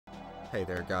Hey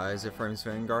there guys, Ephraim's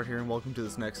Vanguard here, and welcome to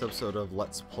this next episode of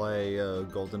Let's Play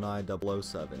GoldenEye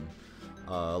 007.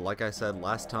 Like I said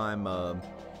last time, a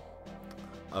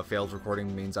failed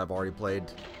recording means I've already played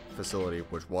Facility,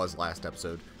 which was last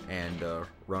episode, and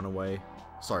Runway.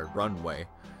 So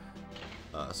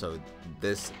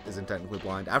this isn't technically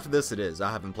blind. After this it is. I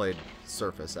haven't played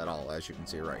Surface at all, as you can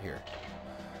see right here.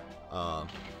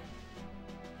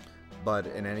 But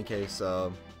in any case,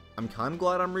 I'm kind of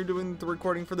glad I'm redoing the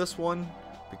recording for this one,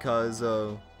 because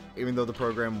even though the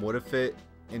program would have fit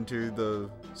into the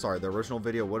original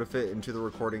video would have fit into the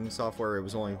recording software, it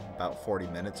was only about 40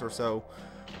 minutes or so.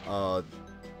 The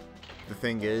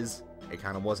thing is, it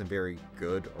kind of wasn't very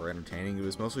good or entertaining. It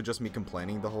was mostly just me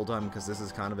complaining the whole time, because this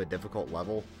is kind of a difficult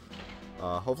level.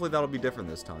 Hopefully that'll be different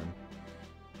this time.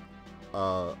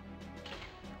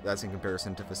 That's in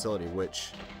comparison to Facility,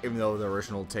 which, even though the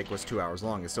original take was 2 hours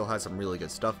long, it still has some really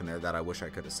good stuff in there that I wish I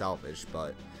could have salvaged,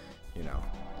 but, you know,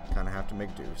 kind of have to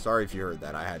make do. Sorry if you heard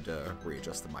that. I had to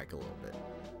readjust the mic a little bit.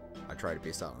 I tried to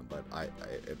be silent, but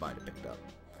it might have picked up.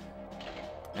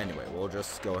 Anyway, we'll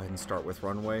just go ahead and start with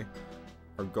Runway.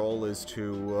 Our goal is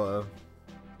to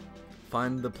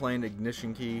find the plane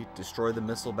ignition key, destroy the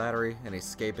missile battery, and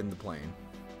escape in the plane.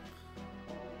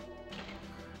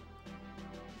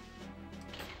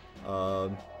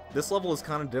 This level is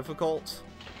kind of difficult.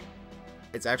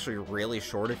 It's actually really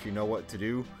short if you know what to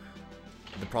do.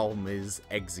 The problem is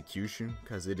execution,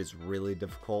 because it is really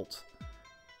difficult.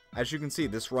 As you can see,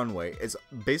 this runway is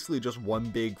basically just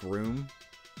one big room,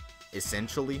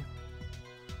 essentially.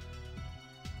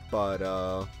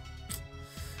 But,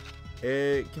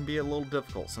 it can be a little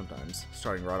difficult sometimes,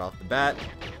 starting right off the bat.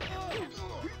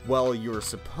 Well, you're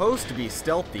supposed to be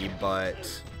stealthy, but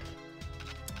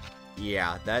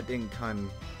yeah, that kind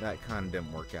of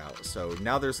didn't work out. So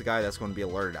now there's a guy that's going to be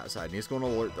alerted outside, and he's going to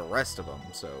alert the rest of them.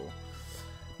 So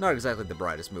not exactly the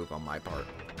brightest move on my part.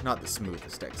 Not the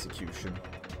smoothest execution.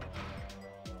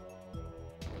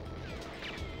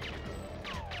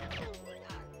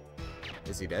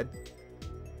 Is he dead?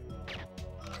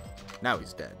 Now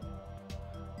he's dead.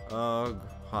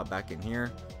 Hop back in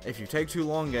here. If you take too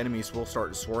long, enemies will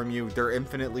start to swarm you. They're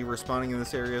infinitely respawning in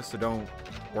this area, so don't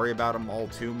worry about them all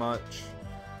too much.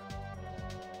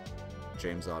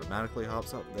 James automatically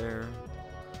hops up there.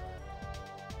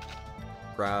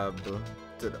 Grab...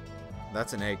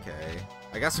 That's an AK.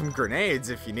 I got some grenades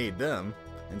if you need them.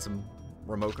 And some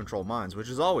remote control mines, which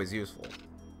is always useful.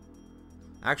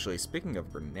 Actually, speaking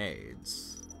of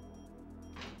grenades,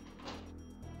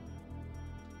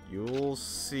 you'll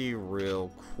see real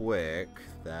quick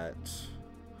that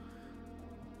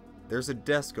there's a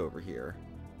desk over here.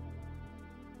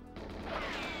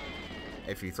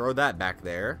 If you throw that back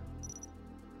there,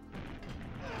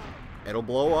 it'll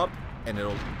blow up and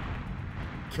it'll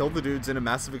kill the dudes in a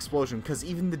massive explosion, because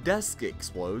even the desk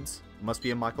explodes. Must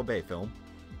be a Michael Bay film.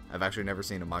 I've actually never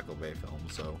seen a Michael Bay film,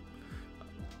 so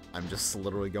I'm just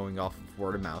literally going off of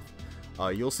word of mouth.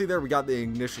 You'll see there we got the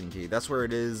ignition key. That's where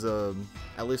it is,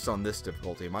 at least on this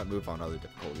difficulty. It might move on other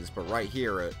difficulties, but right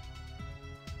here,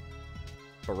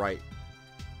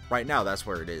 right now, that's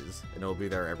where it is, and it'll be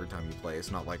there every time you play. It's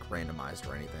not like randomized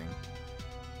or anything.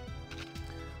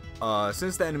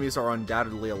 Since the enemies are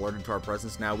undoubtedly alerted to our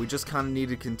presence now, we just kind of need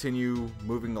to continue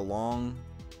moving along,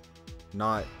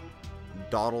 not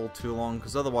dawdle too long,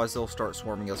 because otherwise they'll start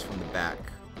swarming us from the back.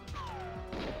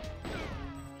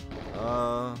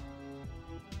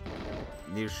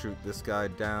 Need to shoot this guy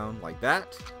down like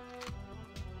that.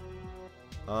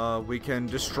 We can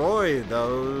destroy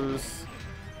those,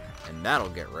 and that'll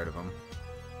get rid of them.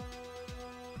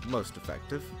 Most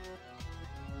effective.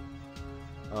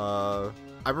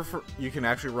 I prefer, you can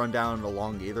actually run down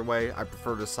along either way. I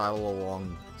prefer to sidle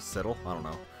along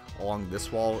along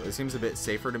this wall. It seems a bit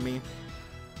safer to me.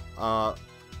 Alright,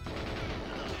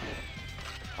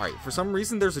 for some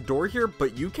reason there's a door here,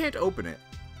 but you can't open it.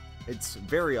 It's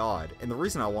very odd. And the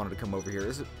reason I wanted to come over here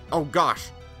is... Oh gosh!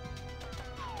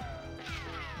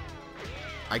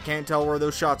 I can't tell where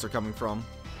those shots are coming from.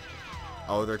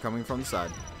 Oh, they're coming from the side.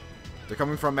 They're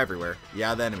coming from everywhere.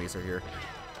 Yeah, the enemies are here.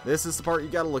 This is the part you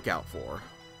gotta look out for.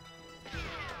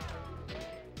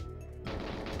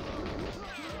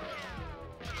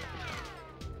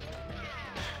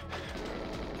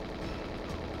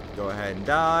 Go ahead and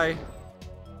die.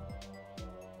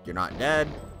 You're not dead.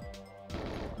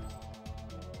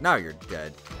 Now you're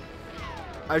dead.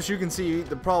 As you can see,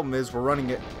 the problem is we're running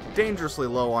it dangerously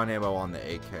low on ammo on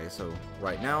the AK. So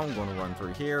right now I'm going to run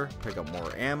through here, pick up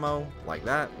more ammo like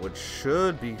that, which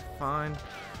should be fine.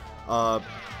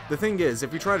 The thing is,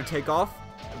 if you try to take off,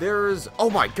 there's... Oh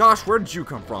my gosh, where did you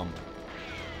come from?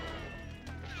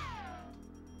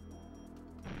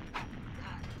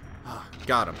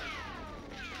 Got him.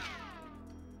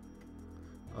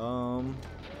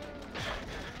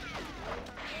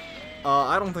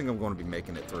 I don't think I'm going to be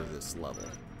making it through this level.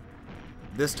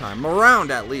 This time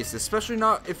around, at least. Especially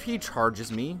not if he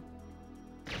charges me.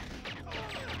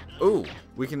 Ooh,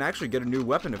 we can actually get a new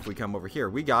weapon if we come over here.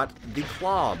 We got the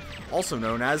Club, also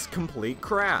known as Complete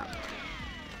Crap.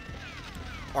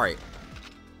 Alright.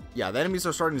 Yeah, the enemies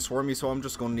are starting to swarm me, so I'm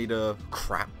just going to need to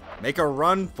make a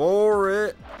run for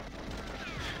it.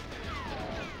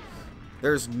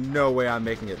 There's no way I'm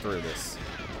making it through this.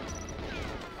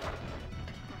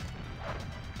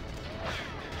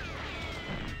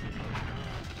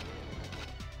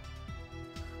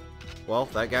 Well,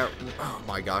 that guy... Oh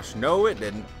my gosh, no it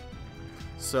didn't.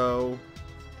 So,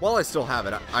 while I still have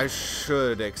it, I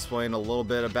should explain a little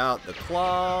bit about the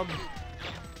Club.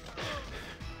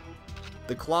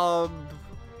 The Club...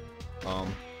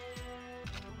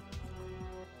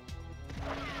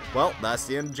 Well, that's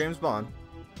the end of James Bond.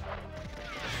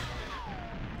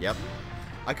 Yep.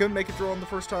 I couldn't make it through on the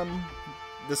first time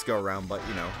this go around, but,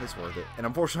 you know, it's worth it. And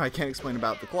unfortunately, I can't explain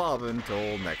about the Club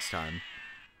until next time.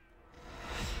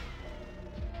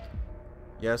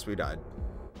 Yes, we died.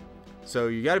 So,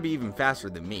 you gotta be even faster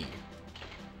than me.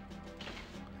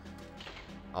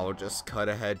 I'll just cut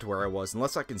ahead to where I was,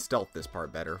 unless I can stealth this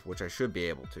part better, which I should be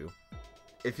able to.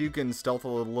 If you can stealth a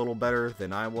little better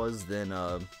than I was, then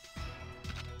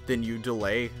you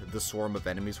delay the swarm of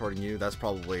enemies hoarding you. That's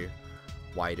probably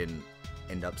why it didn't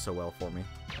end up so well for me.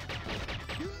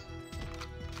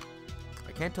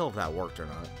 I can't tell if that worked or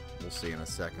not. We'll see in a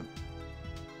second.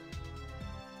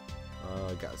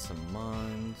 Got some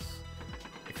mines.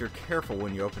 If you're careful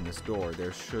when you open this door,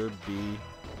 there should be...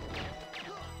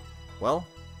 Well,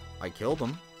 I killed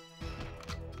him.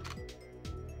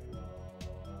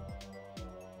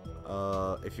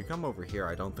 If you come over here,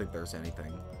 I don't think there's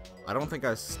anything. I don't think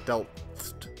I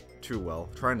stealthed too well.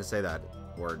 Trying to say that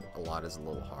word a lot is a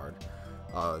little hard.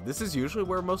 This is usually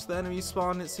where most of the enemies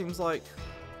spawn, it seems like.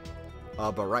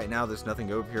 But right now, there's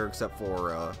nothing over here except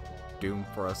for Doom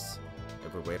for us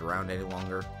if we wait around any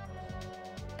longer.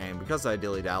 And because I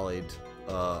dilly-dallied,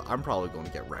 I'm probably going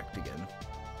to get wrecked again.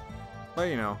 But,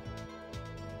 you know,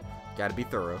 gotta be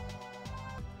thorough.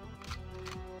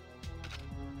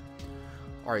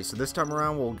 Alright, so this time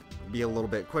around we'll be a little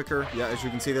bit quicker. Yeah, as you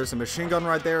can see, there's a machine gun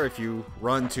right there. If you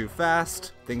run too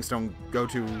fast, things don't go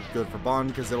too good for Bond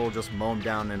because it'll just mow them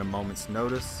down in a moment's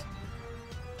notice.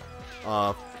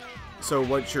 So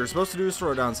what you're supposed to do is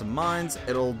throw down some mines.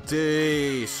 It'll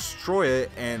destroy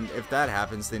it, and if that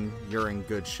happens, then you're in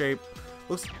good shape.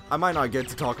 Looks, I might not get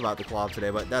to talk about the Club today,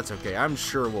 but that's okay. I'm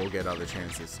sure we'll get other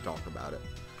chances to talk about it.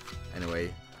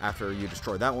 Anyway, after you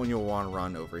destroy that one, you'll want to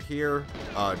run over here.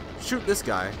 Shoot this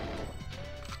guy.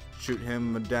 Shoot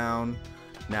him down.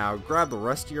 Now, grab the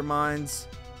rest of your mines.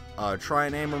 Try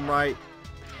and aim them right.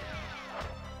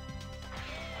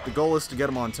 The goal is to get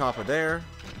them on top of there.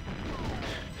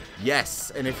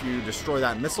 Yes, and if you destroy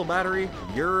that missile battery,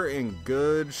 you're in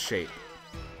good shape.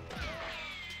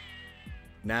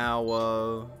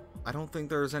 Now, I don't think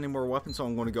there's any more weapons, so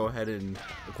I'm going to go ahead and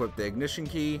equip the ignition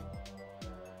key.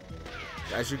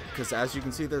 Because as you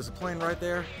can see, there's a plane right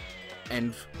there.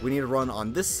 And we need to run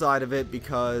on this side of it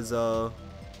because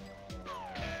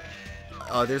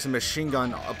there's a machine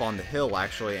gun up on the hill,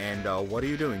 actually. And what are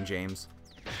you doing, James?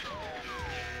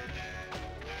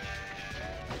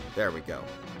 There we go.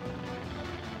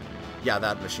 Yeah,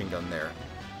 that machine gun there.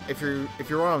 If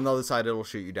you're on the other side, it'll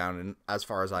shoot you down, and as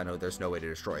far as I know, there's no way to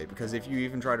destroy it, because if you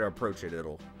even try to approach it,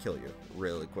 it'll kill you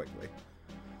really quickly.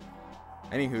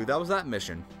 Anywho, that was that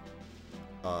mission.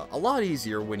 A lot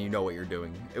easier when you know what you're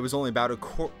doing. It was only about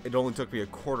it only took me a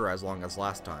quarter as long as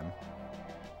last time.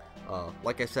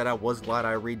 Like I said, I was glad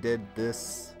I redid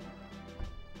this.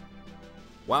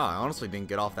 Wow, I honestly didn't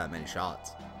get off that many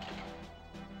shots.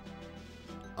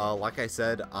 Like I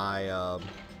said, I'm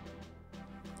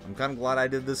kind of glad I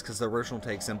did this because the original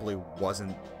take simply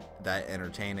wasn't that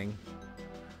entertaining.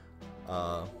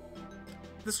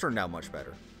 This turned out much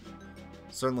better.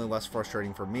 Certainly less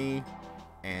frustrating for me,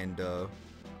 and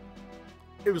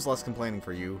it was less complaining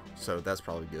for you, so that's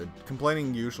probably good.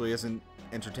 Complaining usually isn't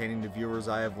entertaining to viewers,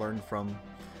 I have learned from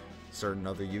certain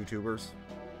other YouTubers.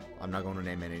 I'm not going to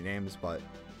name any names, but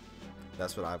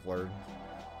that's what I've learned.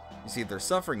 You see, their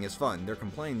suffering is fun. Their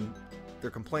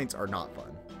complaints are not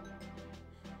fun.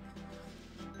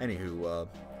 Anywho,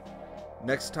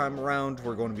 next time around,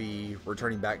 we're going to be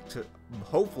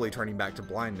hopefully turning back to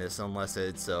blindness, unless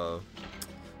it's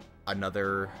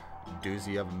another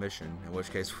doozy of a mission, in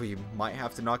which case we might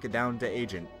have to knock it down to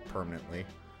Agent permanently.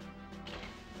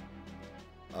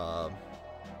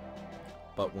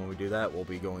 But when we do that, we'll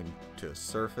be going to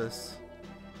surface,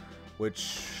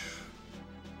 which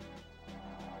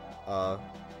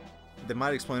they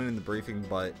might explain it in the briefing,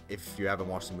 but if you haven't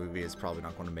watched the movie, it's probably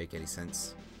not going to make any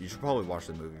sense. You should probably watch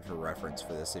the movie for reference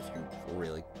for this if you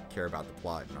really care about the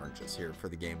plot and aren't just here for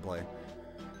the gameplay.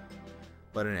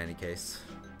 But in any case,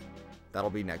 that'll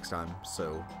be next time,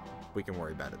 so we can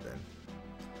worry about it then.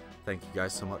 Thank you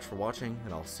guys so much for watching,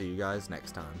 and I'll see you guys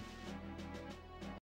next time.